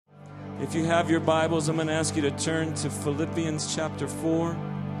If you have your Bibles, I'm going to ask you to turn to Philippians chapter 4.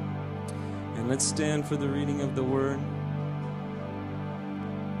 And let's stand for the reading of the Word.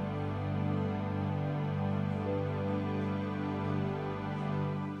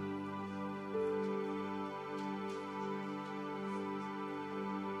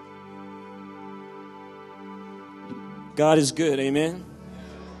 God is good, amen?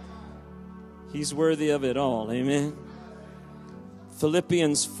 He's worthy of it all, amen?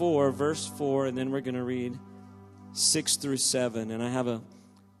 Philippians 4, verse 4, and then we're going to read 6 through 7. And I have a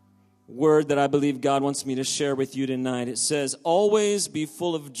word that I believe God wants me to share with you tonight. It says, always be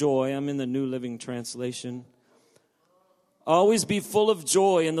full of joy. I'm in the New Living Translation. Always be full of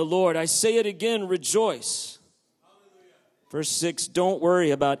joy in the Lord. I say it again, rejoice. Verse 6, don't worry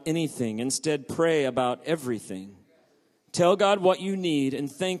about anything. Instead, pray about everything. Tell God what you need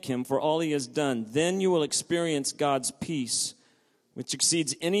and thank Him for all He has done. Then you will experience God's peace, which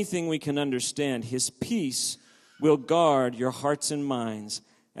exceeds anything we can understand. His peace will guard your hearts and minds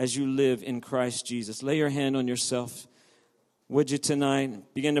as you live in Christ Jesus. Lay your hand on yourself, would you,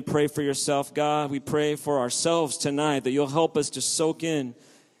 tonight? Begin to pray for yourself. God, we pray for ourselves tonight that you'll help us to soak in,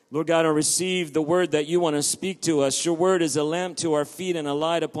 Lord God, and receive the word that you want to speak to us. Your word is a lamp to our feet and a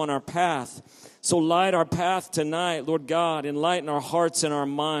light upon our path. So light our path tonight, Lord God, enlighten our hearts and our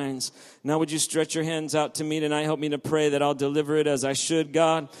minds. Now would you stretch your hands out to me tonight? Help me to pray that I'll deliver it as I should,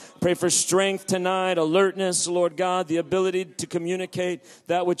 God. Pray for strength tonight, alertness, Lord God, the ability to communicate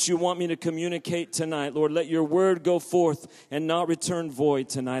that which you want me to communicate tonight. Lord, let your word go forth and not return void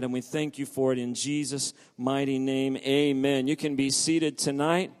tonight. And we thank you for it in Jesus' mighty name. Amen. You can be seated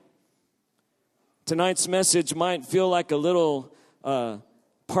tonight. Tonight's message might feel like a little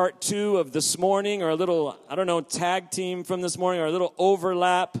part two of this morning, or a little, tag team from this morning, or a little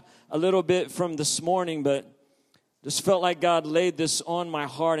overlap a little bit from this morning, but just felt like God laid this on my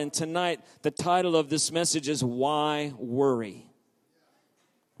heart. And tonight, the title of this message is Why Worry?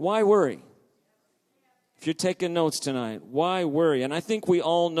 Why worry? If you're taking notes tonight, why worry? And I think we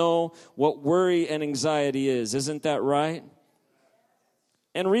all know what worry and anxiety is. Isn't that right?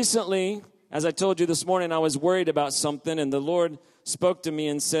 And recently, as I told you this morning, I was worried about something, and the Lord spoke to me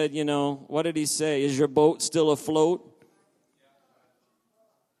and said, what did He say? Is your boat still afloat?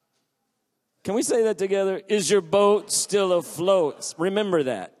 Can we say that together? Is your boat still afloat? Remember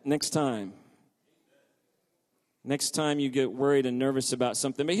that next time. Next time you get worried and nervous about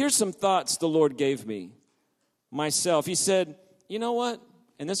something. But here's some thoughts the Lord gave me, myself. He said, you know what?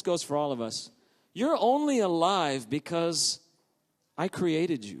 And this goes for all of us. You're only alive because I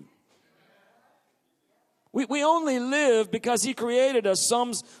created you. We only live because He created us.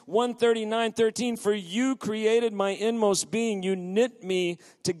 Psalms 139:13, for you created my inmost being. You knit me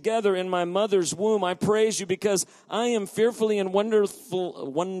together in my mother's womb. I praise you because I am fearfully and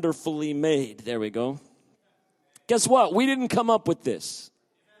wonderfully made. There we go. Guess what? We didn't come up with this.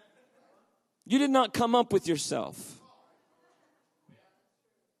 You did not come up with yourself.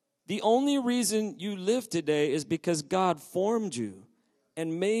 The only reason you live today is because God formed you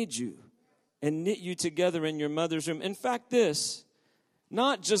and made you and knit you together in your mother's womb. In fact,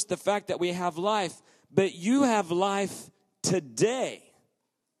 not just the fact that we have life, but you have life today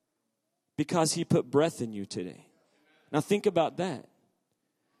because He put breath in you today. Now think about that.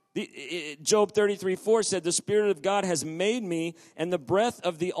 Job 33:4 said, the Spirit of God has made me, and the breath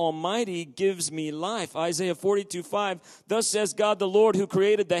of the Almighty gives me life. Isaiah 42:5, thus says God the Lord, who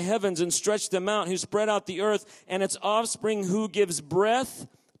created the heavens and stretched them out, who spread out the earth and its offspring, who gives breath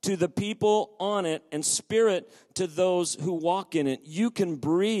to the people on it and spirit to those who walk in it. You can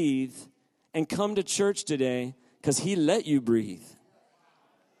breathe and come to church today because He let you breathe.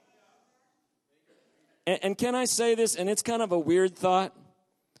 And can I say this? And it's kind of a weird thought.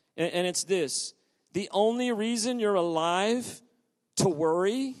 And it's this. The only reason you're alive to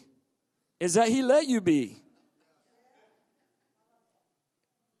worry is that He let you be.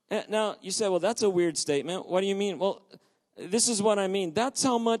 Now, you say, well, that's a weird statement. What do you mean? Well, this is what I mean. That's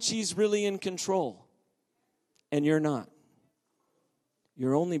how much He's really in control. And you're not.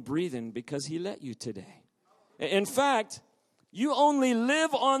 You're only breathing because He let you today. In fact, you only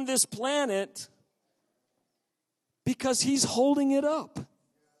live on this planet because He's holding it up.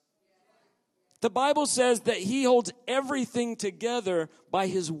 The Bible says that He holds everything together by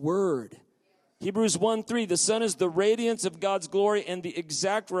His word. Hebrews 1:3, the Son is the radiance of God's glory and the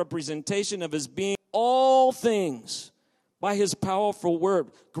exact representation of His being. All things by His powerful word.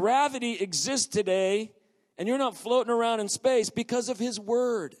 Gravity exists today, and you're not floating around in space because of His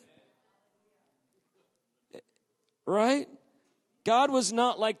word. Right? God was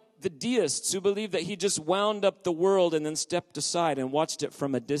not like the deists who believe that he just wound up the world and then stepped aside and watched it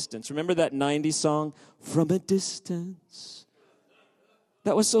from a distance. Remember that 90s song, From a Distance?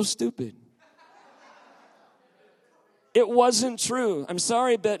 That was so stupid. It wasn't true. I'm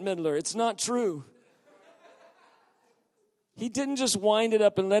sorry, Bette Midler. It's not true. He didn't just wind it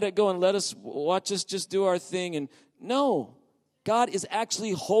up and let it go and let us watch us just do our thing. And no, God is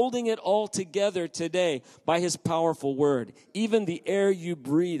actually holding it all together today by his powerful word. Even the air you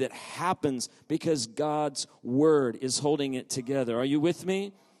breathe, it happens because God's word is holding it together. Are you with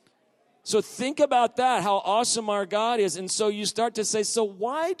me? So think about that, how awesome our God is. And so you start to say, so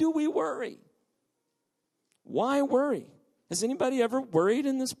why do we worry? Why worry? Has anybody ever worried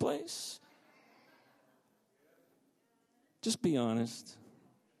in this place? Just be honest.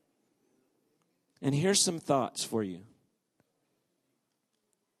 And here's some thoughts for you.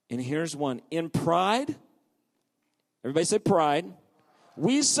 And here's one. In pride, everybody say pride,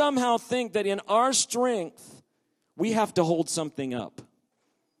 we somehow think that in our strength, we have to hold something up.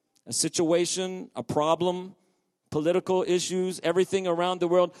 A situation, a problem, political issues, everything around the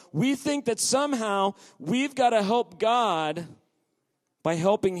world. We think that somehow we've got to help God by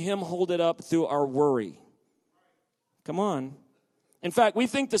helping him hold it up through our worry. Come on. In fact, we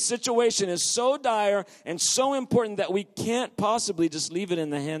think the situation is so dire and so important that we can't possibly just leave it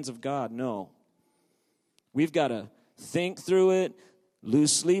in the hands of God. No. We've got to think through it,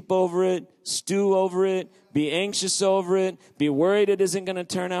 lose sleep over it, stew over it, be anxious over it, be worried it isn't going to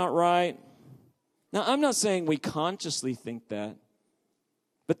turn out right. Now, I'm not saying we consciously think that,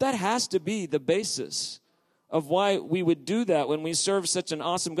 but that has to be the basis of why we would do that when we serve such an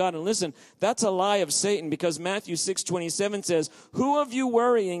awesome God. And listen, that's a lie of Satan, because Matthew 6:27 says, who of you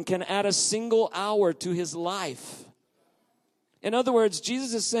worrying can add a single hour to his life? In other words,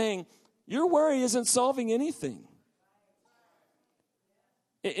 Jesus is saying, your worry isn't solving anything.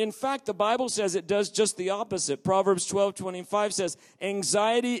 In fact, the Bible says it does just the opposite. Proverbs 12:25 says,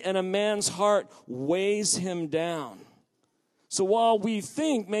 anxiety in a man's heart weighs him down. So while we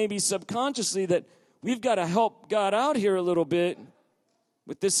think maybe subconsciously that we've got to help God out here a little bit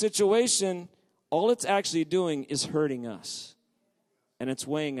with this situation, all it's actually doing is hurting us. And it's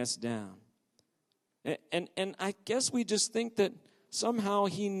weighing us down. And I guess we just think that somehow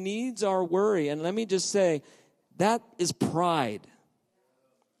he needs our worry. And let me just say, that is pride.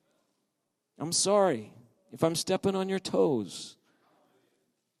 I'm sorry if I'm stepping on your toes,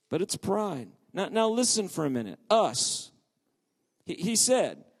 but it's pride. Now listen for a minute. Us. He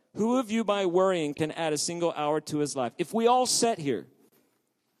said, who of you by worrying can add a single hour to his life? If we all sat here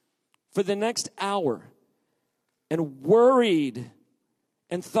for the next hour and worried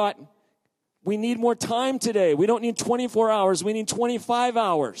and thought, we need more time today. We don't need 24 hours. We need 25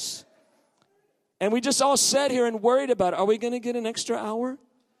 hours. And we just all sat here and worried about, are we going to get an extra hour?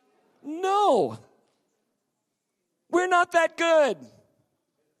 No. We're not that good.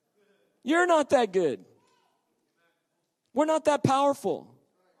 You're not that good. We're not that powerful.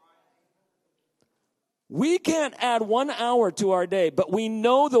 We can't add 1 hour to our day, but we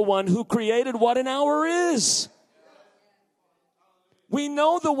know the one who created what an hour is. We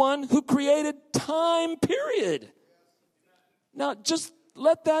know the one who created time, period. Now, just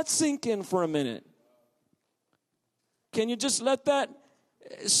let that sink in for a minute. Can you just let that?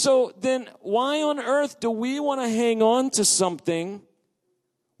 So then why on earth do we want to hang on to something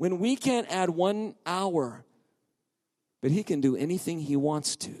when we can't add 1 hour? But he can do anything he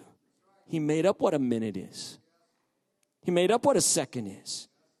wants to. He made up what a minute is. He made up what a second is.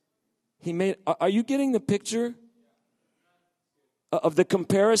 Are you getting the picture of the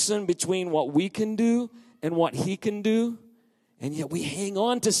comparison between what we can do and what he can do? And yet we hang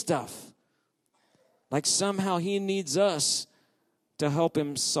on to stuff like somehow he needs us to help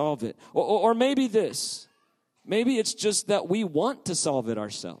him solve it. Or maybe this. Maybe it's just that we want to solve it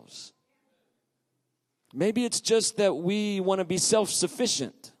ourselves. Maybe it's just that we want to be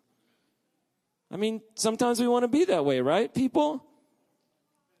self-sufficient. I mean, sometimes we want to be that way, right, people?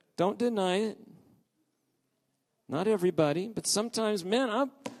 Don't deny it. Not everybody, but sometimes, man,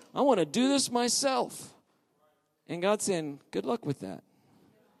 I want to do this myself. And God's saying, good luck with that.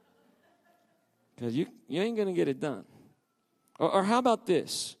 Because you ain't going to get it done. Or how about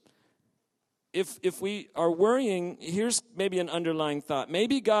this? If we are worrying, here's maybe an underlying thought.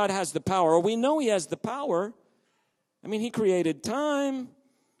 Maybe God has the power, or we know he has the power. I mean, he created time,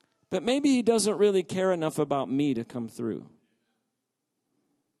 but maybe he doesn't really care enough about me to come through.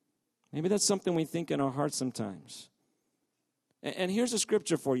 Maybe that's something we think in our hearts sometimes. And here's a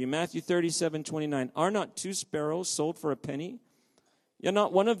scripture for you, Matthew 37:29. Are not 2 sparrows sold for a penny? Yet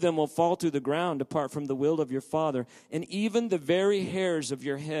not one of them will fall to the ground apart from the will of your Father. And even the very hairs of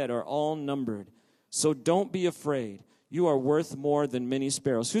your head are all numbered. So don't be afraid. You are worth more than many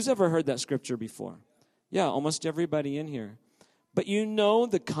sparrows. Who's ever heard that scripture before? Yeah, almost everybody in here. But you know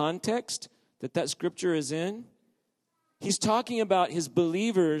the context that scripture is in? He's talking about his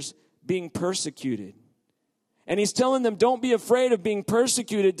believers being persecuted. And he's telling them, don't be afraid of being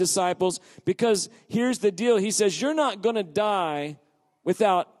persecuted, disciples, because here's the deal. He says, you're not going to die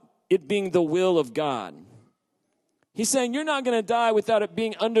without it being the will of God. He's saying, you're not going to die without it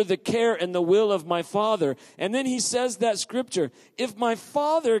being under the care and the will of my Father. And then he says that scripture, if my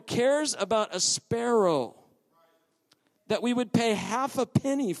Father cares about a sparrow that we would pay half a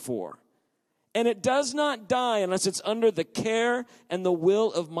penny for, and it does not die unless it's under the care and the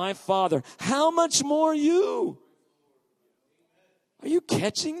will of my Father, how much more you? Are you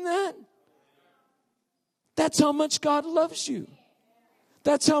catching that? That's how much God loves you.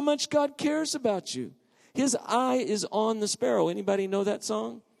 That's how much God cares about you. His eye is on the sparrow. Anybody know that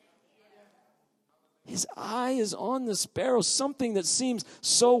song? His eye is on the sparrow, something that seems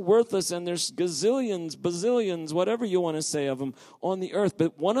so worthless, and there's gazillions, bazillions, whatever you want to say of them on the earth,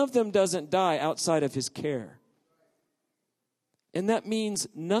 but one of them doesn't die outside of his care. And that means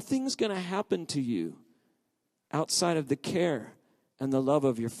nothing's going to happen to you outside of the care and the love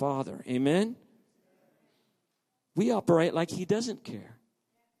of your Father. Amen? We operate like he doesn't care.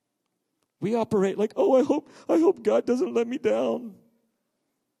 We operate like, oh, I hope God doesn't let me down.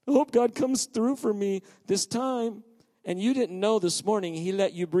 I hope God comes through for me this time. And you didn't know this morning he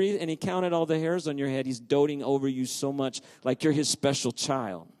let you breathe and he counted all the hairs on your head. He's doting over you so much like you're his special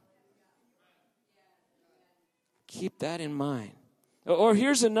child. Keep that in mind. Or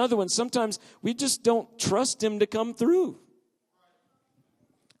here's another one. Sometimes we just don't trust him to come through.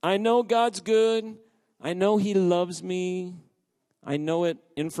 I know God's good. I know he loves me. I know it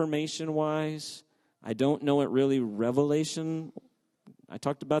information-wise. I don't know it really revelation. I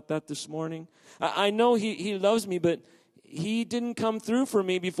talked about that this morning. I know he loves me, but he didn't come through for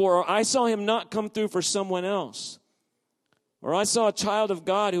me before. Or I saw him not come through for someone else. Or I saw a child of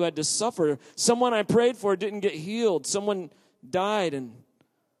God who had to suffer. Someone I prayed for didn't get healed. Someone died and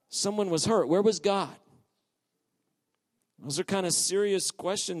someone was hurt. Where was God? Those are kind of serious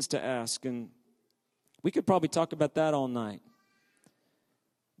questions to ask, and we could probably talk about that all night.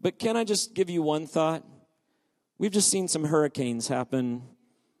 But can I just give you one thought? We've just seen some hurricanes happen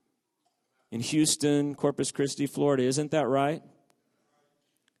in Houston, Corpus Christi, Florida. Isn't that right?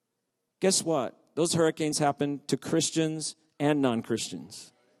 Guess what? Those hurricanes happen to Christians and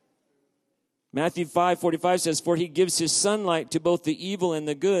non-Christians. Matthew 5:45 says, for he gives his sunlight to both the evil and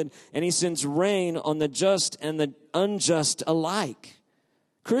the good, and he sends rain on the just and the unjust alike.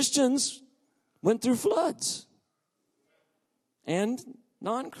 Christians went through floods. And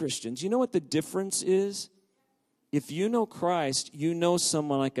non-Christians. You know what the difference is? If you know Christ, you know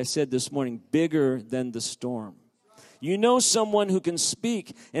someone, like I said this morning, bigger than the storm. You know someone who can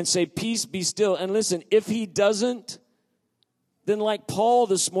speak and say, peace, be still. And listen, if he doesn't, then like Paul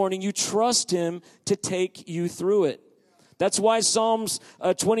this morning, you trust him to take you through it. That's why Psalms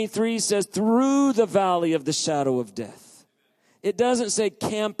 23 says, through the valley of the shadow of death. It doesn't say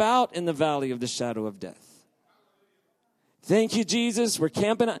camp out in the valley of the shadow of death. Thank you, Jesus. We're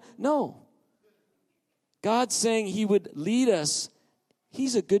camping out. No. God's saying he would lead us.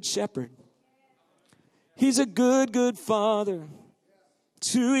 He's a good shepherd. He's a good, good father.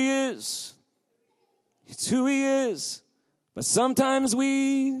 It's who he is. It's who he is. But sometimes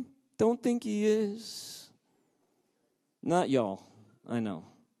we don't think he is. Not y'all. I know.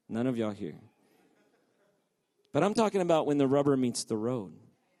 None of y'all here. But I'm talking about when the rubber meets the road.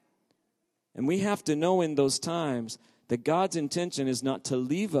 And we have to know in those times that God's intention is not to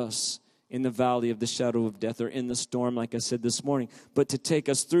leave us in the valley of the shadow of death or in the storm, like I said this morning, but to take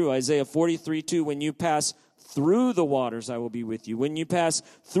us through. Isaiah 43:2, when you pass through the waters, I will be with you. When you pass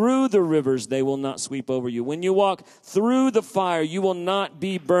through the rivers, they will not sweep over you. When you walk through the fire, you will not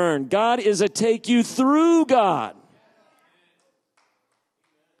be burned. God is a take you through God.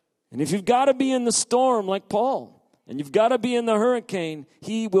 And if you've got to be in the storm like Paul, and you've got to be in the hurricane,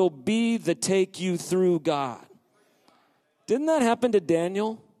 he will be the take you through God. Didn't that happen to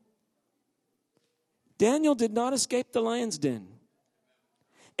Daniel? Daniel did not escape the lion's den.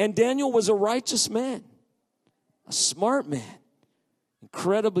 And Daniel was a righteous man, a smart man,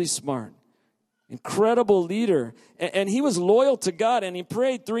 incredibly smart, incredible leader. And he was loyal to God, and he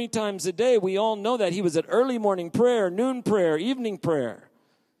prayed 3 times a day. We all know that. He was at early morning prayer, noon prayer, evening prayer.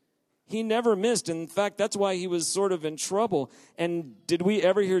 He never missed. In fact, that's why he was sort of in trouble. And did we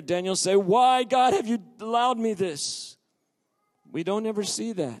ever hear Daniel say, why, God, have you allowed me this? We don't ever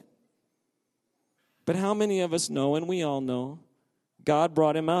see that. But how many of us know, and we all know, God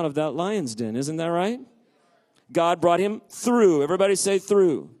brought him out of that lion's den. Isn't that right? God brought him through. Everybody say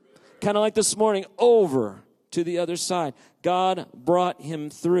through. Kind of like this morning, over to the other side. God brought him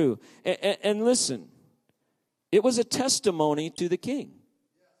through. And listen, it was a testimony to the king.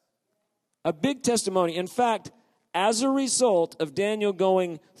 A big testimony. In fact, as a result of Daniel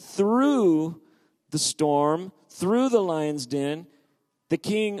going through the storm, through the lion's den, the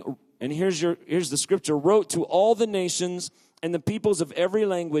king, and here's the scripture, wrote to all the nations and the peoples of every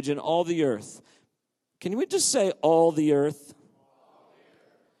language in all the earth. Can we just say all the earth?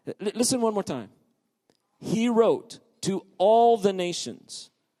 Listen one more time. He wrote to all the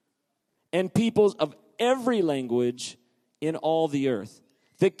nations and peoples of every language in all the earth.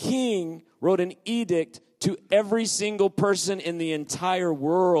 The king wrote an edict to every single person in the entire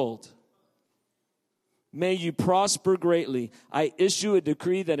world. May you prosper greatly. I issue a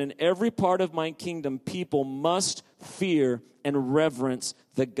decree that in every part of my kingdom, people must fear and reverence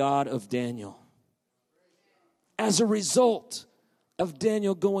the God of Daniel. As a result of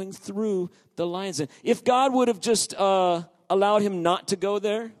Daniel going through the lion's den. If God would have just allowed him not to go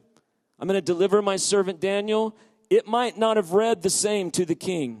there, I'm going to deliver my servant Daniel, it might not have read the same to the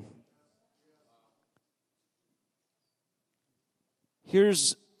king.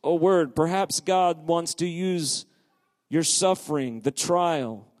 Here's a word. Perhaps God wants to use your suffering, the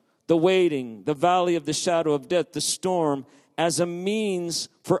trial, the waiting, the valley of the shadow of death, the storm, as a means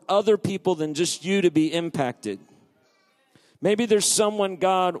for other people than just you to be impacted. Maybe there's someone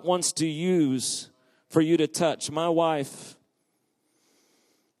God wants to use for you to touch. My wife,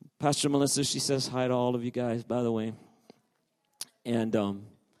 Pastor Melissa, she says hi to all of you guys, by the way. And,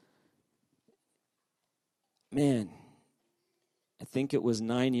 man, I think it was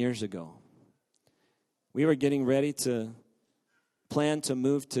 9 years ago. We were getting ready to plan to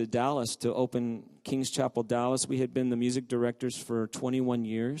move to Dallas to open King's Chapel Dallas. We had been the music directors for 21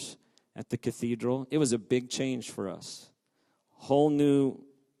 years at the cathedral. It was a big change for us. Whole new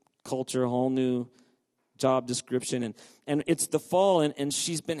culture, whole new job description. And it's the fall, and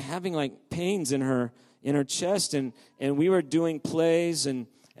she's been having like pains in her chest. And we were doing plays and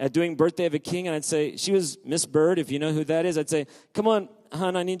doing Birthday of a King, and I'd say, she was Miss Bird, if you know who that is. I'd say, come on,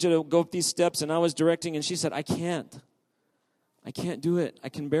 hon, I need you to go up these steps. And I was directing, and she said, I can't do it. I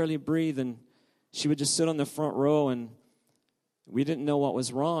can barely breathe. And she would just sit on the front row, and we didn't know what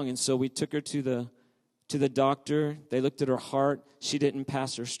was wrong. And so we took her to the doctor. They looked at her heart. She didn't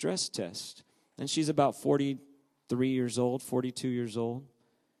pass her stress test. And she's about 43 years old, 42 years old.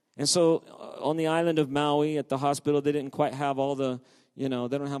 And so on the island of Maui at the hospital, they didn't quite have all the, they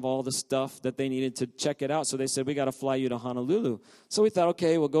don't have all the stuff that they needed to check it out. So they said, we got to fly you to Honolulu. So we thought,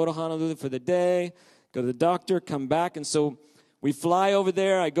 okay, we'll go to Honolulu for the day, go to the doctor, come back. And so we fly over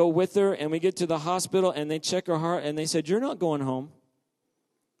there. I go with her, and we get to the hospital, and they check her heart, and they said, you're not going home.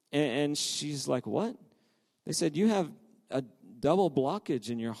 And she's like, what? They said, you have a double blockage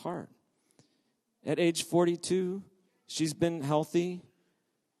in your heart. At age 42, she's been healthy,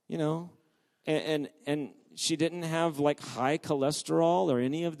 and she didn't have like high cholesterol or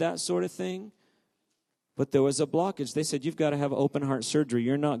any of that sort of thing. But there was a blockage. They said, you've got to have open heart surgery.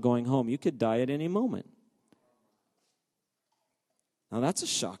 You're not going home. You could die at any moment. Now that's a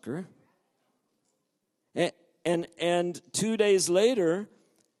shocker. And 2 days later,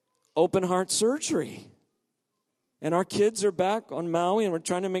 open heart surgery. And our kids are back on Maui, and we're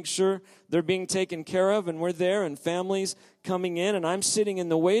trying to make sure they're being taken care of, and we're there, and families coming in, and I'm sitting in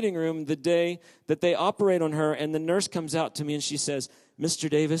the waiting room the day that they operate on her, and the nurse comes out to me, and she says, Mr.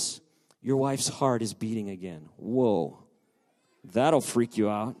 Davis, your wife's heart is beating again. Whoa, that'll freak you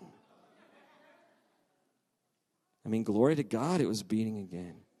out. I mean, glory to God, it was beating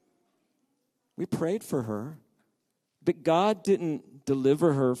again. We prayed for her, but God didn't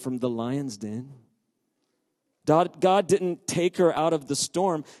deliver her from the lion's den. God didn't take her out of the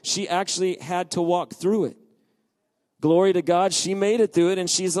storm. She actually had to walk through it. Glory to God, she made it through it, and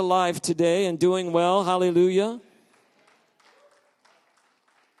she's alive today and doing well. Hallelujah.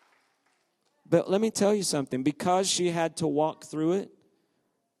 But let me tell you something. Because she had to walk through it,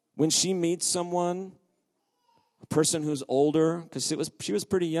 when she meets someone, a person who's older, because she was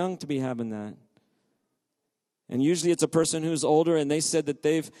pretty young to be having that. And usually it's a person who's older, and they said that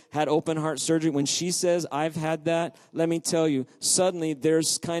they've had open heart surgery. When she says, I've had that, let me tell you, suddenly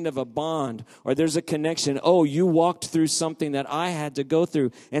there's kind of a bond, or there's a connection. Oh, you walked through something that I had to go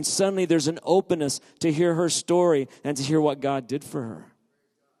through. And suddenly there's an openness to hear her story and to hear what God did for her.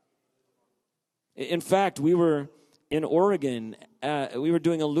 In fact, we were in Oregon. We were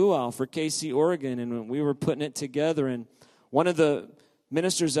doing a luau for KC, Oregon, and we were putting it together. And One of the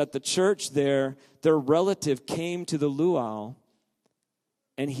ministers at the church there, their relative came to the luau,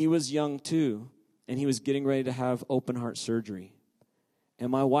 and he was young too, and he was getting ready to have open heart surgery.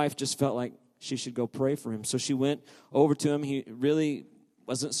 And my wife just felt like she should go pray for him. So she went over to him. He really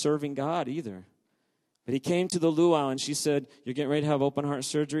wasn't serving God either. But he came to the luau, and she said, "You're getting ready to have open heart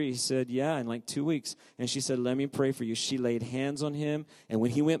surgery?" He said, "Yeah, in like 2 weeks." And she said, "Let me pray for you." She laid hands on him, and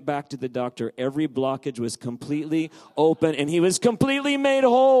when he went back to the doctor, every blockage was completely open, and he was completely made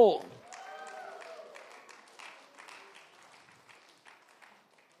whole.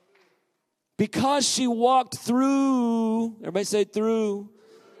 Because she walked through, everybody say through,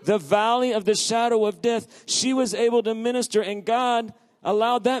 the valley of the shadow of death, she was able to minister, and God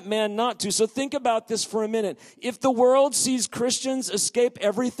allowed that man not to. So think about this for a minute. If the world sees Christians escape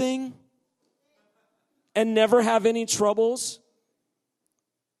everything and never have any troubles,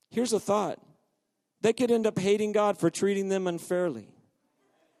 here's a thought. They could end up hating God for treating them unfairly,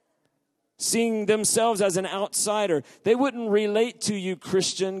 seeing themselves as an outsider. They wouldn't relate to you,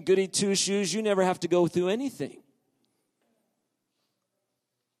 Christian, goody two-shoes. You never have to go through anything.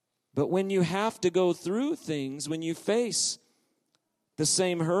 But when you have to go through things, when you face the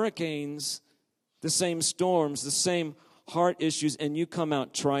same hurricanes, the same storms, the same heart issues, and you come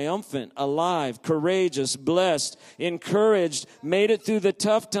out triumphant, alive, courageous, blessed, encouraged, made it through the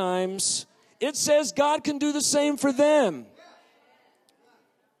tough times, it says God can do the same for them.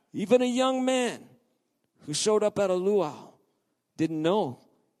 Even a young man who showed up at a luau didn't know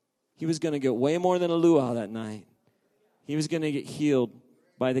he was going to get way more than a luau that night. He was going to get healed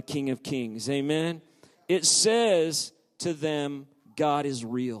by the King of Kings. Amen. It says to them, God is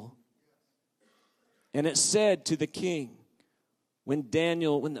real. And it said to the king, when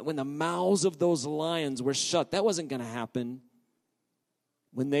Daniel, when the mouths of those lions were shut, that wasn't going to happen.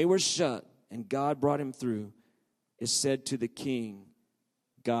 When they were shut and God brought him through, it said to the king,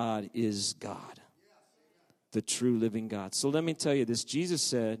 God is God, the true living God. So let me tell you this. Jesus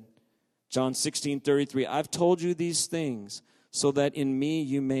said, John 16:33, I've told you these things so that in me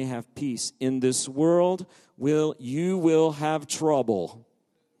you may have peace. In this world you will have trouble.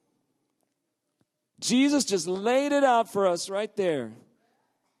 Jesus just laid it out for us right there.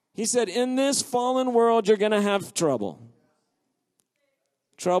 He said, in this fallen world, you're going to have trouble.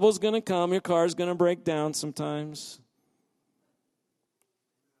 Trouble's going to come. Your car's going to break down sometimes.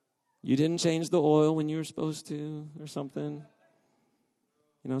 You didn't change the oil when you were supposed to or something.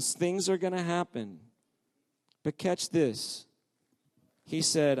 You know, things are going to happen. But catch this. He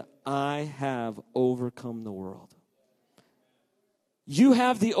said, I have overcome the world. You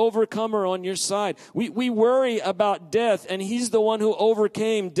have the overcomer on your side. We worry about death, and he's the one who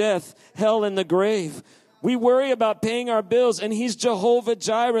overcame death, hell, and the grave. We worry about paying our bills, and he's Jehovah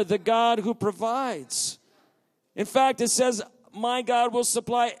Jireh, the God who provides. In fact, it says, my God will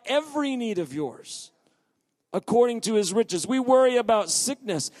supply every need of yours according to his riches. We worry about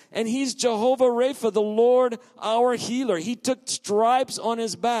sickness, and he's Jehovah Rapha, the Lord our healer. He took stripes on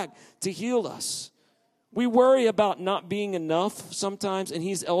his back to heal us. We worry about not being enough sometimes, and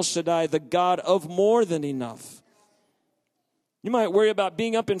he's El Shaddai, the God of more than enough. You might worry about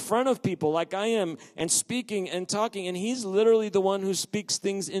being up in front of people like I am and speaking and talking, and he's literally the one who speaks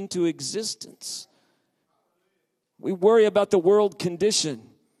things into existence. We worry about the world condition,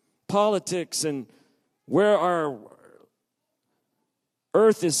 politics, and where our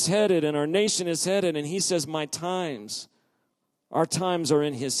earth is headed and our nation is headed, and he says, our times are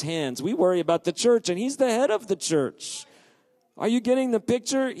in his hands. We worry about the church, and he's the head of the church. Are you getting the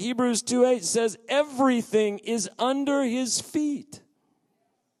picture? Hebrews 2:8 says everything is under his feet.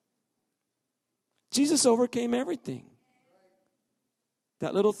 Jesus overcame everything.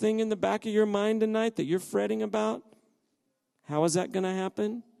 That little thing in the back of your mind tonight that you're fretting about, how is that going to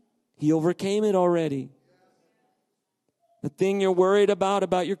happen? He overcame it already. The thing you're worried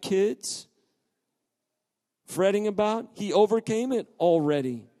about your kids, fretting about, he overcame it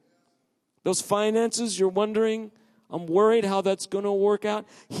already. Those finances, you're wondering, I'm worried how that's going to work out.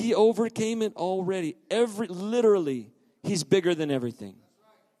 He overcame it already. Literally, he's bigger than everything.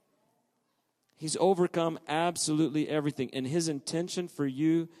 He's overcome absolutely everything. And his intention for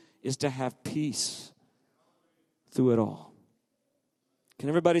you is to have peace through it all. Can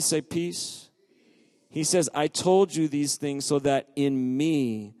everybody say peace? He says, I told you these things so that in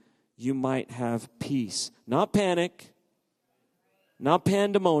me you might have peace. Not panic, not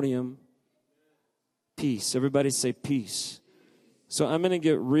pandemonium, peace. Everybody say peace. So I'm going to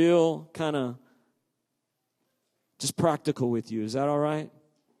get real kind of just practical with you. Is that all right?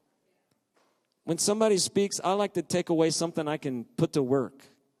 When somebody speaks, I like to take away something I can put to work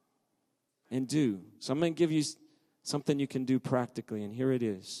and do. So I'm going to give you Something you can do practically, and here it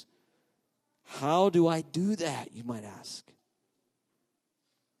is. How do I do that, you might ask?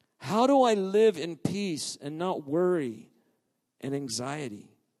 How do I live in peace and not worry and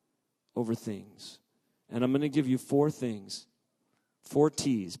anxiety over things? And I'm going to give you 4 things, 4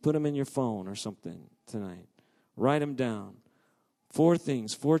 T's. Put them in your phone or something tonight. Write them down. 4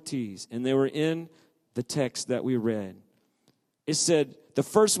 things, 4 T's. And they were in the text that we read. It said, the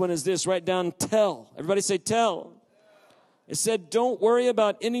first one is this. Write down tell. Everybody say tell. It said, don't worry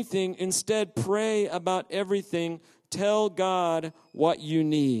about anything. Instead, pray about everything. Tell God what you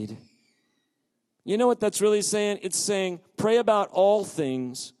need. You know what that's really saying? It's saying, pray about all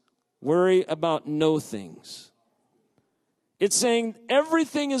things. Worry about no things. It's saying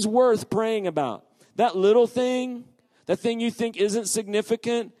everything is worth praying about. That little thing, that thing you think isn't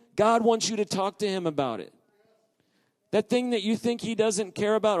significant, God wants you to talk to him about it. That thing that you think he doesn't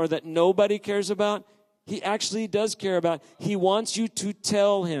care about or that nobody cares about, he actually does care about. He wants you to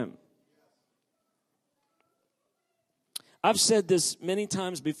tell him. I've said this many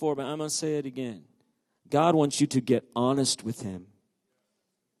times before, but I'm going to say it again. God wants you to get honest with him.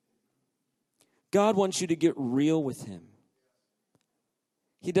 God wants you to get real with him.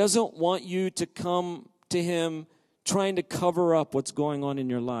 He doesn't want you to come to him trying to cover up what's going on in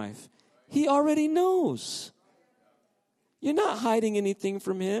your life. He already knows. You're not hiding anything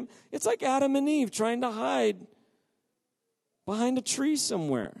from him. It's like Adam and Eve trying to hide behind a tree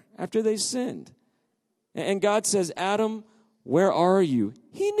somewhere after they sinned. And God says, Adam, where are you?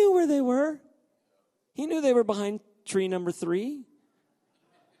 He knew where they were. He knew they were behind tree number 3.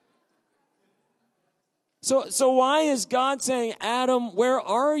 So why is God saying, Adam, where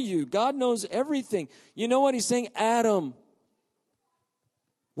are you? God knows everything. You know what he's saying? Adam,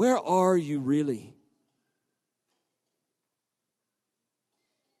 where are you really?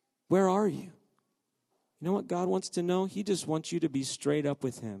 Where are you? You know what God wants to know? He just wants you to be straight up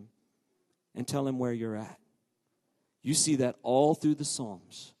with him and tell him where you're at. You see that all through the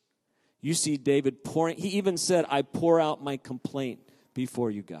Psalms. You see David pouring. He even said, I pour out my complaint before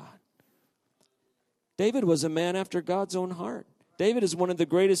you, God. David was a man after God's own heart. David is one of the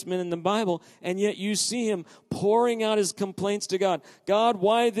greatest men in the Bible, and yet you see him pouring out his complaints to God. God,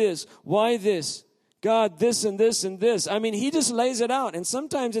 why this? Why this? God, this and this and this. I mean, he just lays it out, and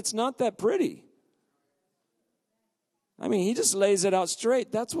sometimes it's not that pretty. I mean, he just lays it out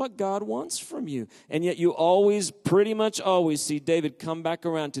straight. That's what God wants from you. And yet you always, pretty much always see David come back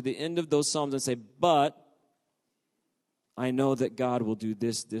around to the end of those Psalms and say, but I know that God will do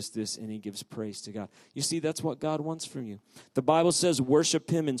this, this, this, and he gives praise to God. You see, that's what God wants from you. The Bible says worship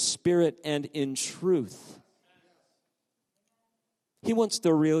him in spirit and in truth. He wants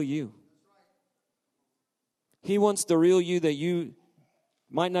the real you. He wants the real you that you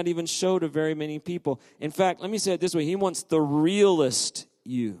might not even show to very many people. In fact, let me say it this way. He wants the realest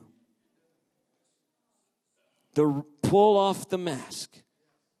you. Pull off the mask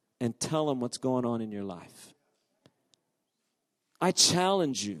and tell him what's going on in your life. I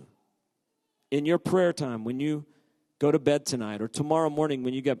challenge you in your prayer time when you go to bed tonight or tomorrow morning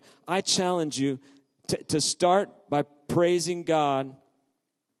when you get up. I challenge you to start by praising God.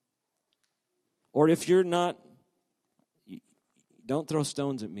 Or if you're not, don't throw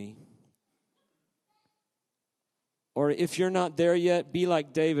stones at me. Or if you're not there yet, be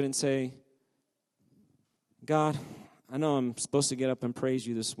like David and say, God, I know I'm supposed to get up and praise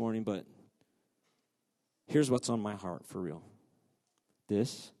you this morning, but here's what's on my heart for real.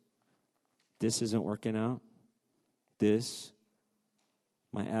 This isn't working out.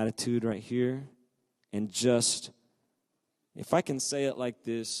 My attitude right here. And just, if I can say it like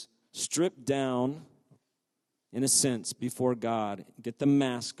this, strip down, in a sense, before God. Get the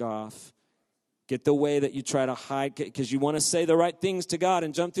mask off. Get the way that you try to hide, because you want to say the right things to God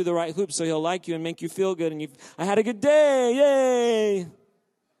and jump through the right hoops so he'll like you and make you feel good. And I had a good day, yay!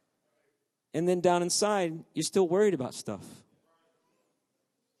 And then down inside, you're still worried about stuff.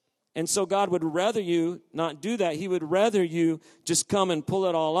 And so God would rather you not do that. He would rather you just come and pull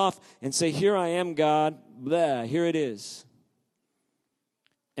it all off and say, here I am, God. Blah, here it is.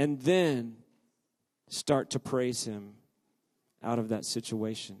 And then start to praise him out of that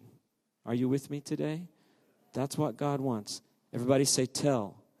situation. Are you with me today? That's what God wants. Everybody say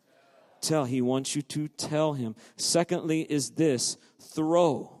tell. Tell. He wants you to tell him. Secondly is this,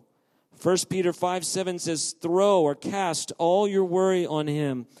 throw. 1 Peter 5:7 says, throw or cast all your worry on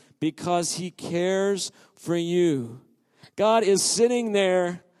him, because he cares for you. God is sitting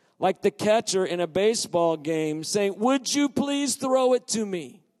there like the catcher in a baseball game saying, would you please throw it to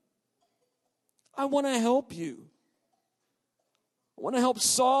me? I want to help you. I want to help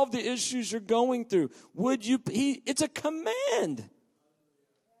solve the issues you're going through. Would you? It's a command.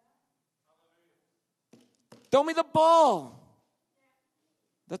 Throw me the ball.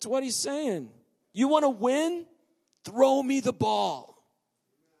 That's what he's saying. You want to win? Throw me the ball.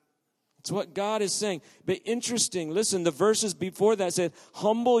 That's what God is saying. But interesting, listen, the verses before that said,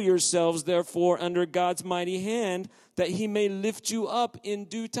 humble yourselves, therefore, under God's mighty hand, that he may lift you up in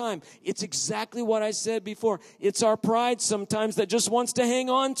due time. It's exactly what I said before. It's our pride sometimes that just wants to hang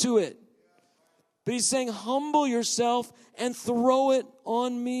on to it. But he's saying, humble yourself and throw it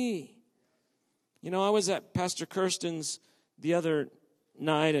on me. You know, I was at Pastor Kirsten's the other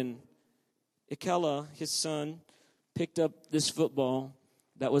night, and Ikela, his son, picked up this football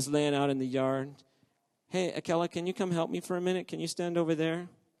that was laying out in the yard. Hey, Akela, can you come help me for a minute? Can you stand over there?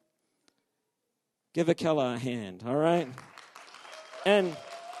 Give Akela a hand, all right? And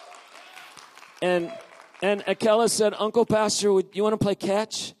Akela said, Uncle Pastor, would you want to play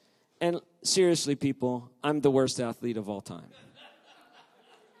catch? And seriously, people, I'm the worst athlete of all time.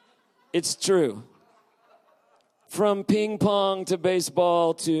 It's true. From ping pong to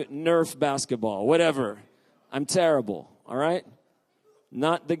baseball to Nerf basketball, whatever. I'm terrible, all right?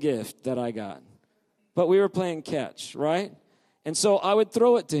 Not the gift that I got. But we were playing catch, right? And so I would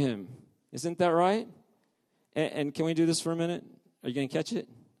throw it to him. Isn't that right? And can we do this for a minute? Are you going to catch it?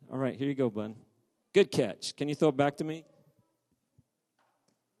 All right, here you go, bud. Good catch. Can you throw it back to me?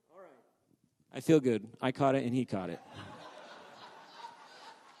 All right. I feel good. I caught it and he caught it.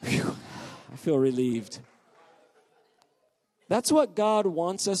 Whew. I feel relieved. That's what God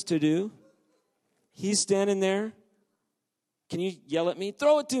wants us to do. He's standing there. Can you yell at me?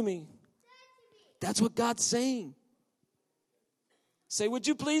 Throw it to me. That's what God's saying. Say, would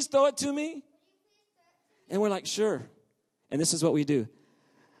you please throw it to me? And we're like, sure. And this is what we do.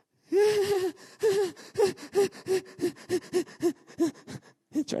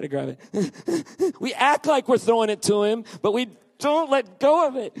 Try to grab it. We act like we're throwing it to him, but we don't let go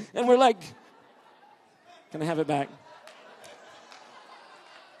of it. And we're like, can I have it back?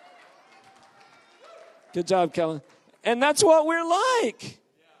 Good job, Kellen. And that's what we're like.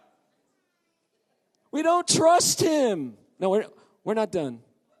 We don't trust him. No, we're not done.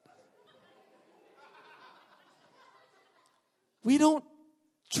 We don't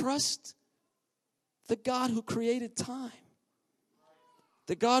trust the God who created time.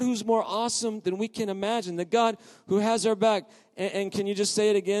 The God who's more awesome than we can imagine. The God who has our back. And can you just say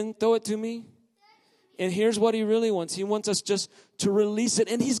it again? Throw it to me. And here's what he really wants. He wants us just to release it.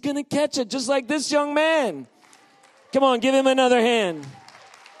 And he's going to catch it just like this young man. Come on, give him another hand.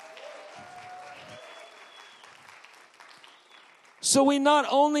 So we not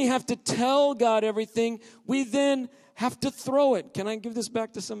only have to tell God everything, we then have to throw it. Can I give this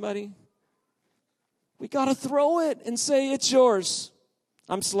back to somebody? We got to throw it and say, it's yours.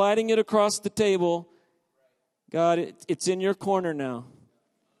 I'm sliding it across the table. God, it's in your corner now.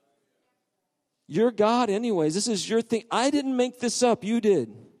 You're God anyways. This is your thing. I didn't make this up. You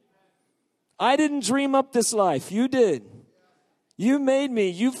did. I didn't dream up this life. You did. You made me.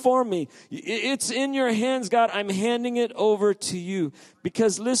 You formed me. It's in your hands, God. I'm handing it over to you.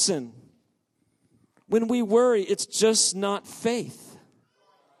 Because listen, when we worry, it's just not faith.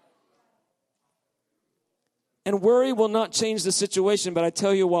 And worry will not change the situation, but I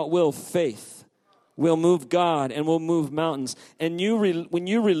tell you what will, faith will move God and will move mountains. And when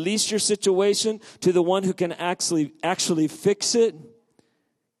you release your situation to the one who can actually fix it,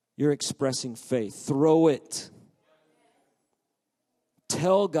 you're expressing faith. Throw it.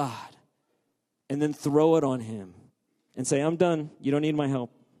 Tell God. And then throw it on him. And say, I'm done. You don't need my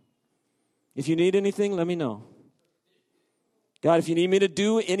help. If you need anything, let me know. God, if you need me to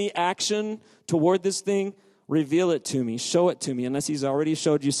do any action toward this thing, reveal it to me. Show it to me. Unless he's already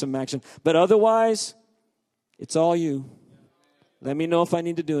showed you some action. But otherwise, it's all you. Let me know if I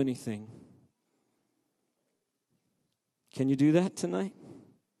need to do anything. Can you do that tonight?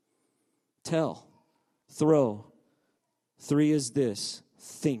 Tell, throw. 3 is this,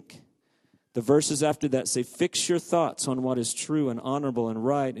 think. The verses after that say, fix your thoughts on what is true and honorable and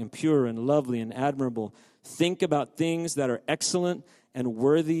right and pure and lovely and admirable. Think about things that are excellent and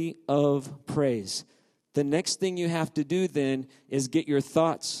worthy of praise. The next thing you have to do then is get your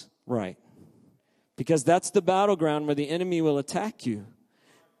thoughts right. Because that's the battleground where the enemy will attack you.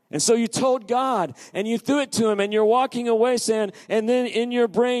 And so you told God and you threw it to him and you're walking away saying, and then in your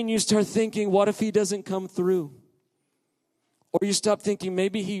brain you start thinking, what if he doesn't come through? Or you stop thinking,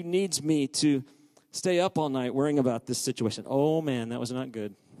 maybe he needs me to stay up all night worrying about this situation. Oh man, that was not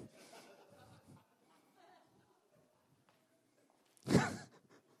good.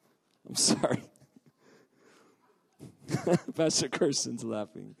 I'm sorry. Pastor Carson's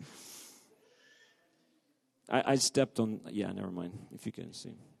laughing. I stepped on, never mind, if you can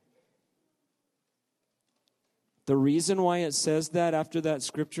see. The reason why it says that after that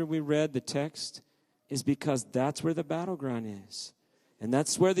scripture we read, the text, is because that's where the battleground is. And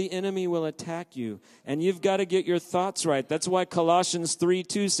that's where the enemy will attack you. And you've got to get your thoughts right. That's why Colossians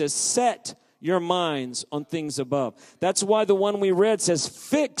 3:2 says, set your minds on things above. That's why the one we read says,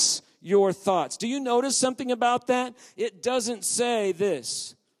 fix your thoughts. Do you notice something about that? It doesn't say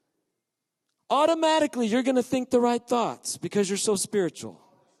this. Automatically, you're going to think the right thoughts because you're so spiritual.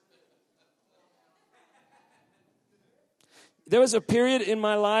 There was a period in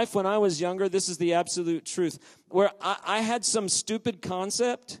my life when I was younger, this is the absolute truth, where I had some stupid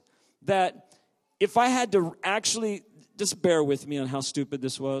concept that if I had to actually, just bear with me on how stupid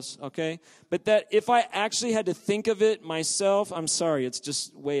this was, okay? But that if I actually had to think of it myself, I'm sorry, it's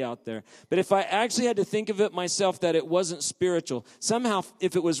just way out there. But if I actually had to think of it myself that it wasn't spiritual, somehow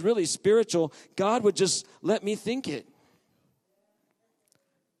if it was really spiritual, God would just let me think it.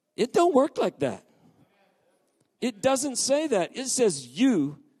 It don't work like that. It doesn't say that. It says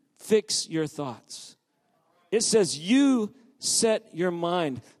you fix your thoughts. It says you set your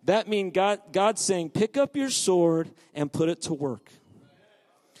mind. That means God's saying pick up your sword and put it to work.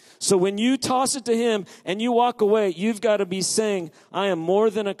 So when you toss it to him and you walk away, you've got to be saying, I am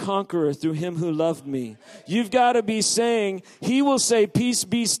more than a conqueror through him who loved me. You've got to be saying, he will say, peace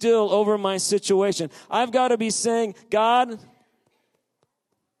be still over my situation. I've got to be saying, God,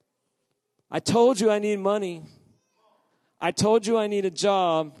 I told you I need money. I told you I need a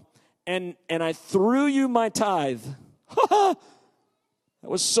job, and I threw you my tithe. That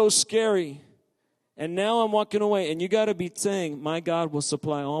was so scary. And now I'm walking away, and you got to be saying, my God will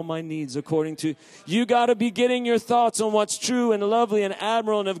supply all my needs according to. You got to be getting your thoughts on what's true and lovely and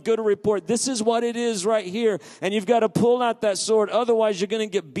admirable and of good report. This is what it is right here, and you've got to pull out that sword. Otherwise, you're going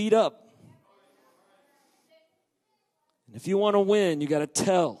to get beat up. And if you want to win, you got to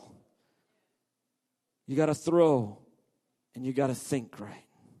tell. You got to throw. And you got to think right.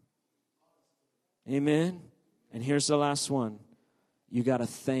 Amen? And here's the last one. You got to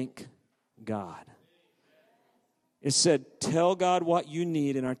thank God. It said, tell God what you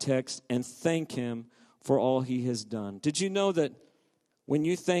need in our text and thank him for all he has done. Did you know that when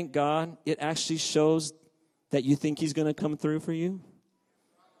you thank God, it actually shows that you think he's going to come through for you?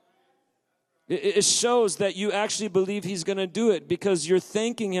 It shows that you actually believe he's going to do it because you're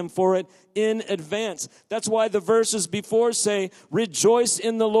thanking him for it in advance. That's why the verses before say, rejoice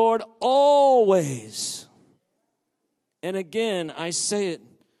in the Lord always. And again, I say it,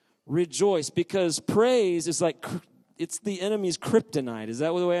 rejoice, because praise is like, it's the enemy's kryptonite. Is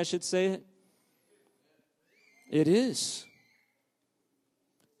that the way I should say it? It is.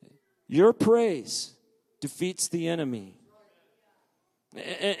 Your praise defeats the enemy.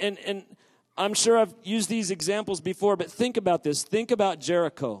 And I'm sure I've used these examples before, but think about this. Think about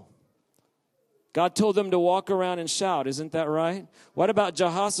Jericho. God told them to walk around and shout. Isn't that right? What about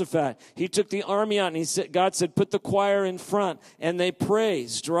Jehoshaphat? He took the army out and God said, put the choir in front. And they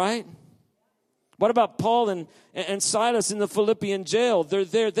praised, right? What about Paul and Silas in the Philippian jail? They're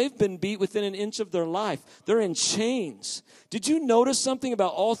there. They've been beat within an inch of their life. They're in chains. Did you notice something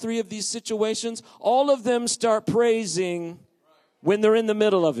about all three of these situations? All of them start praising when they're in the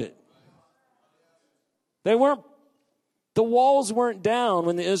middle of it. The walls weren't down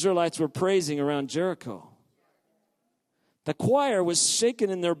when the Israelites were praising around Jericho. The choir was shaking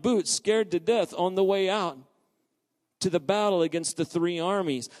in their boots, scared to death on the way out to the battle against the three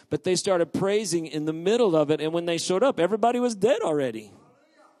armies. But they started praising in the middle of it, and when they showed up, everybody was dead already.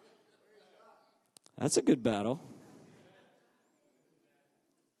 That's a good battle.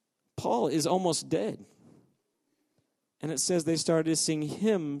 Paul is almost dead. And it says they started to sing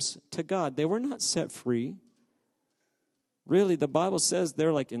hymns to God. They were not set free. Really, the Bible says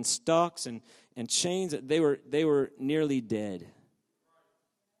they're like in stocks and chains. They were nearly dead.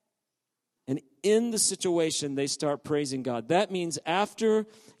 And in the situation, they start praising God. That means after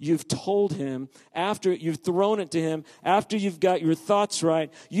you've told him, after you've thrown it to him, after you've got your thoughts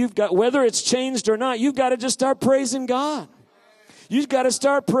right, whether it's changed or not, you've got to just start praising God. You've got to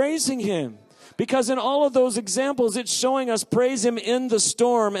start praising him. Because in all of those examples, it's showing us praise him in the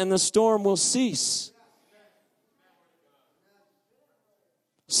storm, and the storm will cease.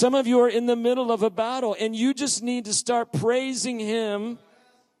 Some of you are in the middle of a battle, and you just need to start praising him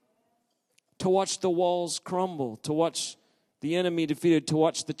to watch the walls crumble, to watch the enemy defeated, to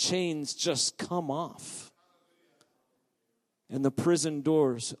watch the chains just come off. And the prison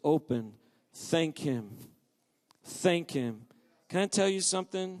doors open. Thank him. Thank him. Can I tell you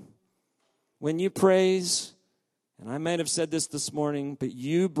something? When you praise And I might have said this morning, but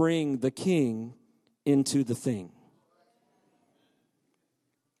you bring the king into the thing.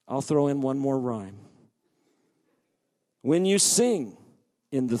 I'll throw in one more rhyme. When you sing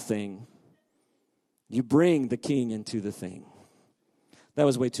in the thing, you bring the king into the thing. That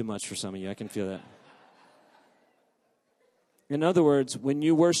was way too much for some of you. I can feel that. In other words, when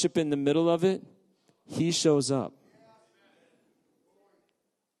you worship in the middle of it, he shows up.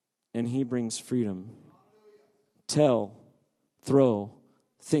 And he brings freedom. Tell, throw,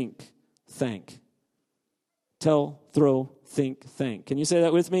 think, thank. Tell, throw, think, thank. Can you say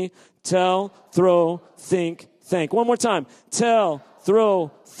that with me? Tell, throw, think, thank. One more time. Tell,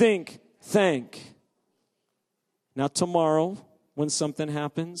 throw, think, thank. Now tomorrow, when something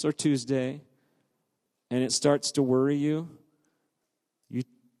happens, or Tuesday, and it starts to worry you, you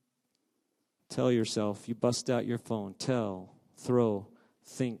tell yourself, you bust out your phone, tell, throw,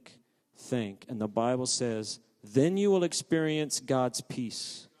 think, thank. And the Bible says, then you will experience God's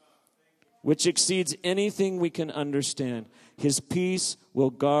peace, which exceeds anything we can understand. His peace will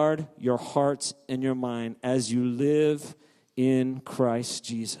guard your hearts and your mind as you live in Christ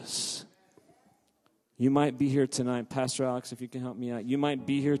Jesus. You might be here tonight. Pastor Alex, if you can help me out. You might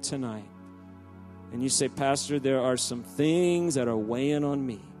be here tonight. And you say, Pastor, there are some things that are weighing on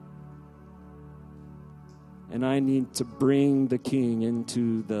me. And I need to bring the king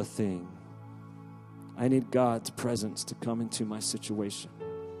into the thing. I need God's presence to come into my situation.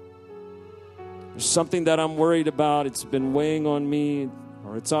 There's something that I'm worried about. It's been weighing on me,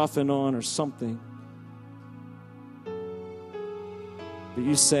 or it's off and on, or something. But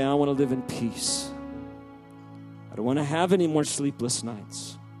you say, I want to live in peace. I don't want to have any more sleepless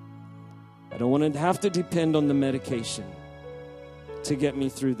nights. I don't want to have to depend on the medication to get me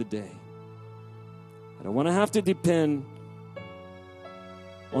through the day. I don't want to have to depend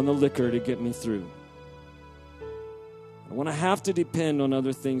on the liquor to get me through. I don't want to have to depend on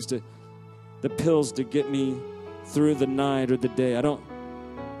other things, the pills to get me through the night or the day. I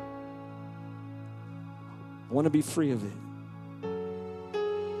want to be free of it.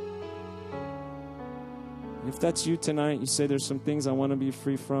 If that's you tonight, you say there's some things I want to be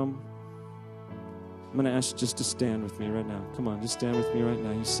free from, I'm going to ask you just to stand with me right now. Come on, just stand with me right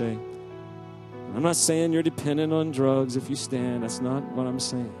now. You say, I'm not saying you're dependent on drugs if you stand. That's not what I'm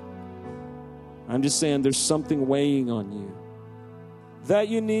saying. I'm just saying there's something weighing on you that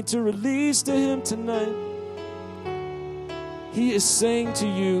you need to release to him tonight. He is saying to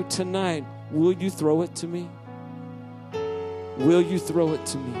you tonight, will you throw it to me? Will you throw it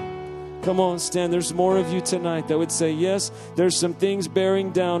to me? Come on, stand. There's more of you tonight that would say, yes, there's some things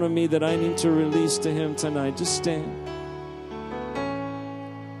bearing down on me that I need to release to him tonight. Just stand.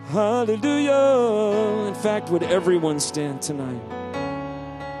 Hallelujah. In fact, would everyone stand tonight?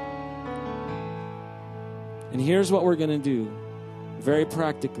 And here's what we're going to do, very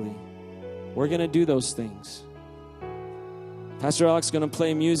practically. We're going to do those things. Pastor Alex is going to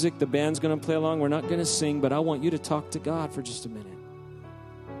play music. The band's going to play along. We're not going to sing, but I want you to talk to God for just a minute.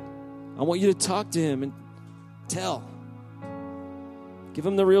 I want you to talk to him and tell. Give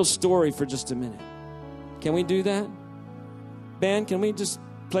him the real story for just a minute. Can we do that? Band, can we just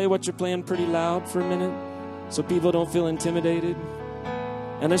play what you're playing pretty loud for a minute so people don't feel intimidated?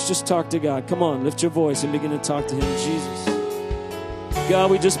 And let's just talk to God. Come on, lift your voice and begin to talk to him. Jesus. God,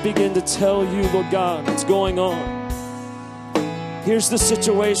 we just begin to tell you, Lord God, what's going on. Here's the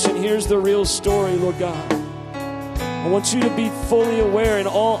situation. Here's the real story, Lord God. I want you to be fully aware in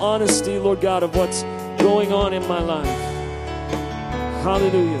all honesty, Lord God, of what's going on in my life.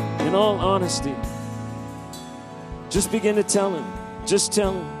 Hallelujah. In all honesty. Just begin to tell him. Just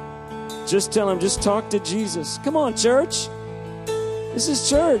tell him. Just tell him. Just talk to Jesus. Come on, church. This is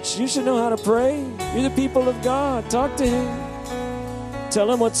church. You should know how to pray. You're the people of God. Talk to him. Tell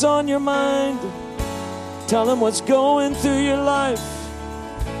him what's on your mind. Tell him what's going through your life.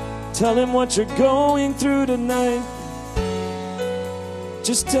 Tell him what you're going through tonight.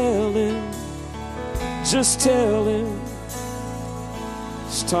 Just tell him. Just tell him.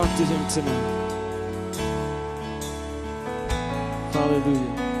 Just talk to him tonight.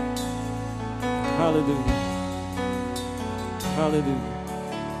 Hallelujah. Hallelujah. Hallelujah.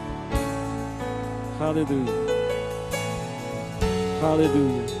 Hallelujah.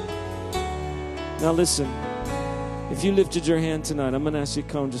 Hallelujah. Now listen. If you lifted your hand tonight, I'm going to ask you to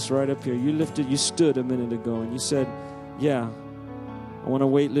come just right up here. You stood a minute ago and you said, yeah, I want a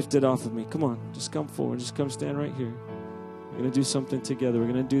weight lifted off of me. Come on, just come forward. Just come stand right here. We're going to do something together. We're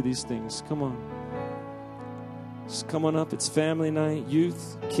going to do these things. Come on. Just come on up. It's family night,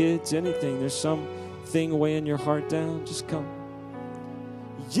 youth, kids, anything. There's something weighing your heart down. Just come.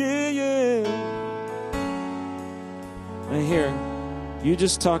 Yeah, yeah. And here, you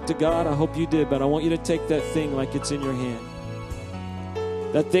just talked to God. I hope you did, but I want you to take that thing like it's in your hand.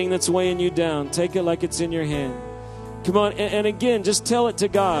 That thing that's weighing you down, take it like it's in your hand. Come on, and again, just tell it to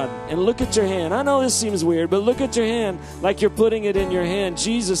God and look at your hand. I know this seems weird, but look at your hand like you're putting it in your hand.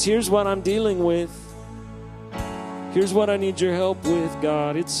 Jesus, here's what I'm dealing with. Here's what I need your help with,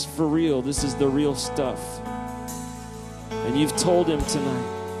 God. It's for real. This is the real stuff. And you've told him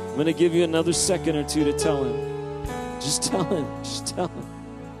tonight. I'm going to give you another second or two to tell him. Just tell him. Just tell him.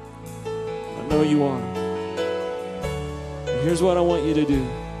 I know you are. And here's what I want you to do.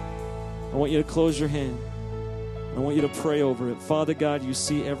 I want you to close your hand. I want you to pray over it. Father God, you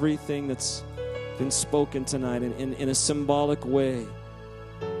see everything that's been spoken tonight in a symbolic way.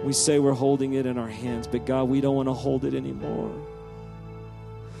 We say we're holding it in our hands, but God, we don't want to hold it anymore.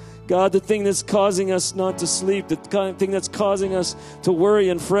 God, the thing that's causing us not to sleep, the kind of thing that's causing us to worry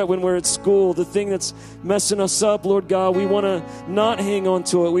and fret when we're at school, the thing that's messing us up, Lord God, we want to not hang on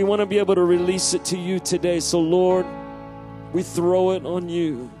to it. We want to be able to release it to you today. So, Lord, we throw it on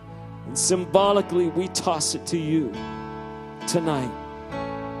you. And symbolically, we toss it to you tonight.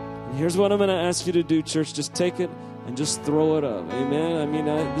 And here's what I'm going to ask you to do, church. Just take it and just throw it up. Amen? I mean,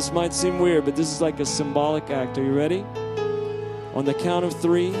 this might seem weird, but this is like a symbolic act. Are you ready? On the count of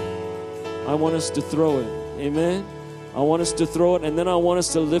 3, I want us to throw it. Amen? I want us to throw it, and then I want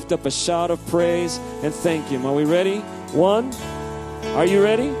us to lift up a shout of praise and thank him. Are we ready? 1. Are you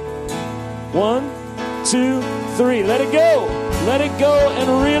ready? 1, 2, 3. Let it go. Let it go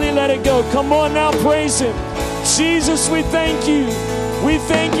and really let it go. Come on now, praise him. Jesus, we thank you. We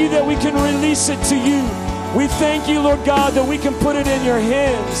thank you that we can release it to you. We thank you, Lord God, that we can put it in your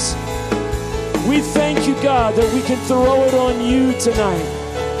hands. We thank you, God, that we can throw it on you tonight.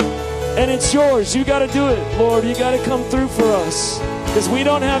 And it's yours. You got to do it, Lord. You got to come through for us because we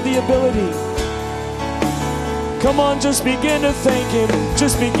don't have the ability. Come on, just begin to thank him.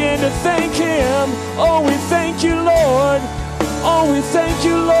 Just begin to thank him. Oh, we thank you, Lord. Oh, we thank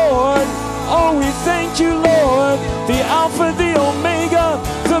you, Lord. Oh, we thank you, Lord. The Alpha, the Omega,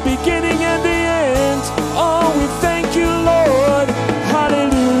 the beginning and the end. Oh, we thank you, Lord.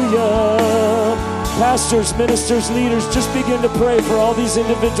 Hallelujah. Pastors, ministers, leaders, just begin to pray for all these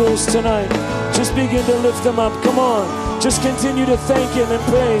individuals tonight. Just begin to lift them up. Come on. Just continue to thank him and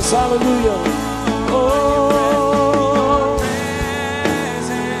praise. Hallelujah. Oh.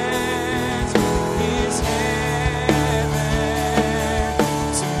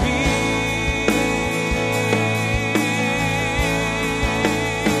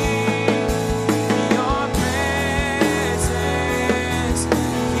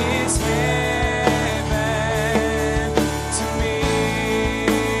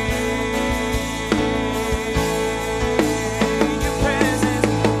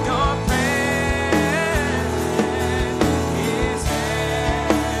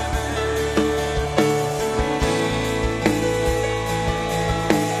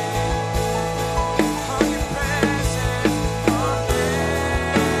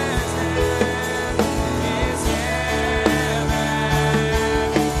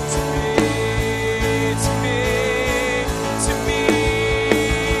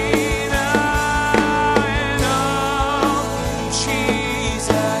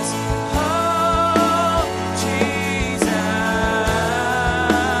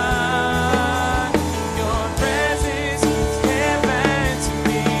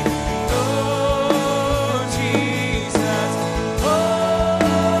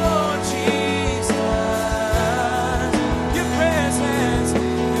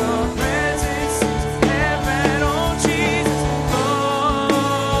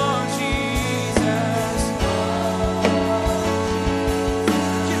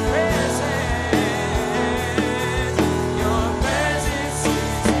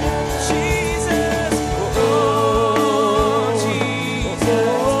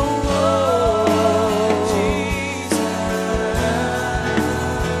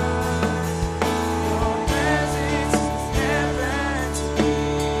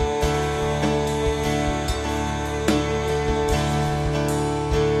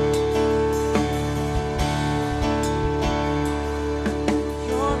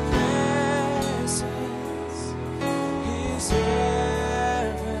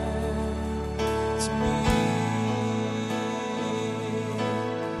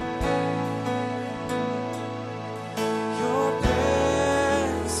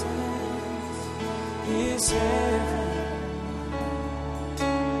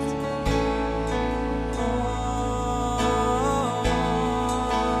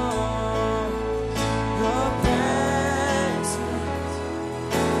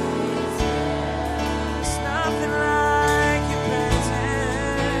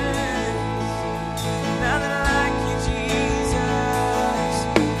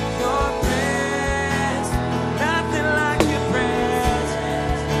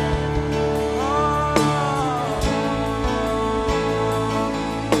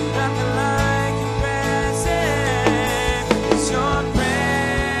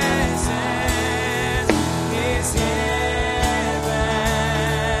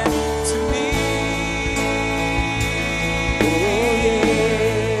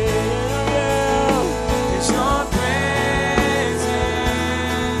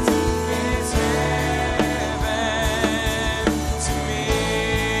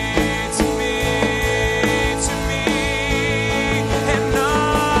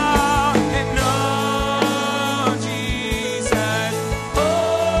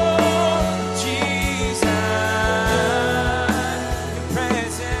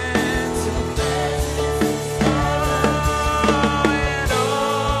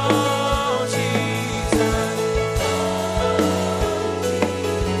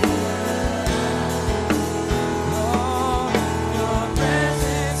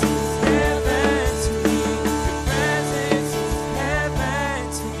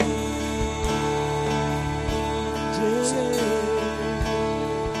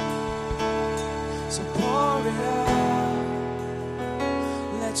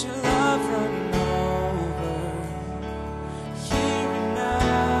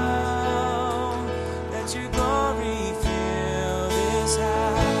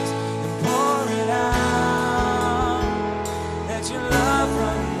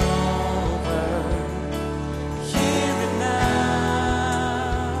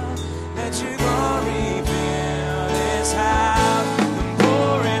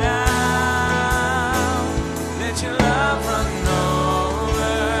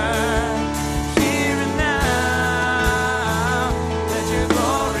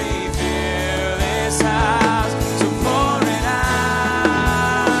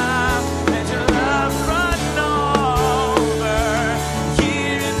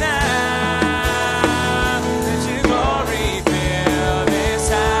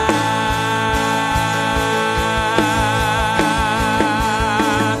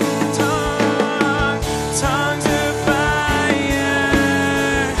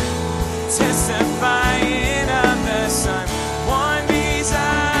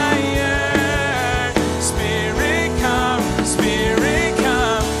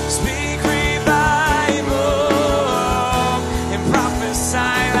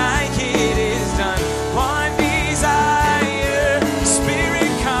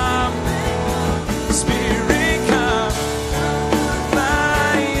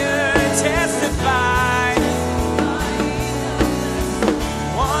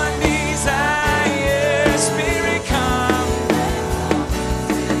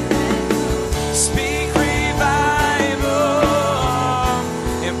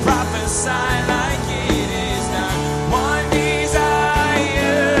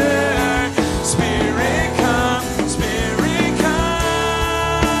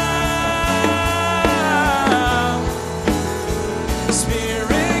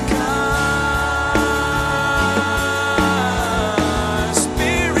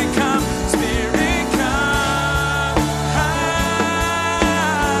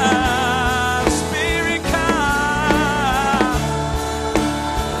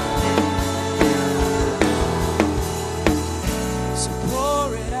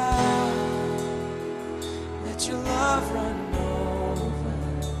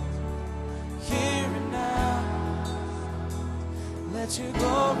 let your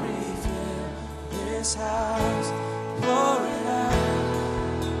glory fill this house. Pour it out.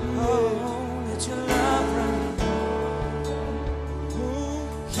 Oh, let your love run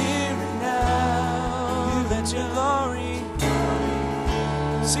here and now. Let your glory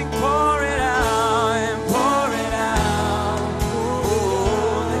sing, pour it out and pour it out.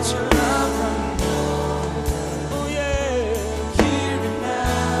 Oh, let your love run. Oh yeah, here and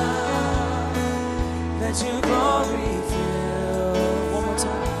now. Let your glory fill. One more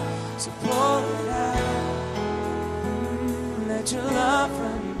time. So pour it out. Let your love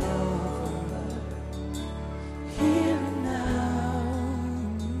run.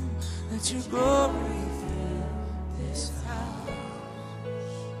 Your glory fill this house.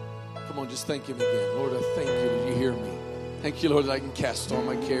 Come on, just thank him again. Lord, I thank you that you hear me. Thank you, Lord, that I can cast all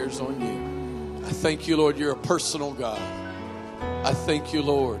my cares on you. I thank you, Lord, you're a personal God. I thank you,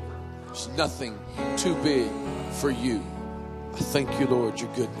 Lord, there's nothing too big for you. I thank you, Lord,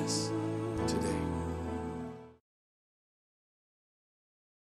 your goodness today.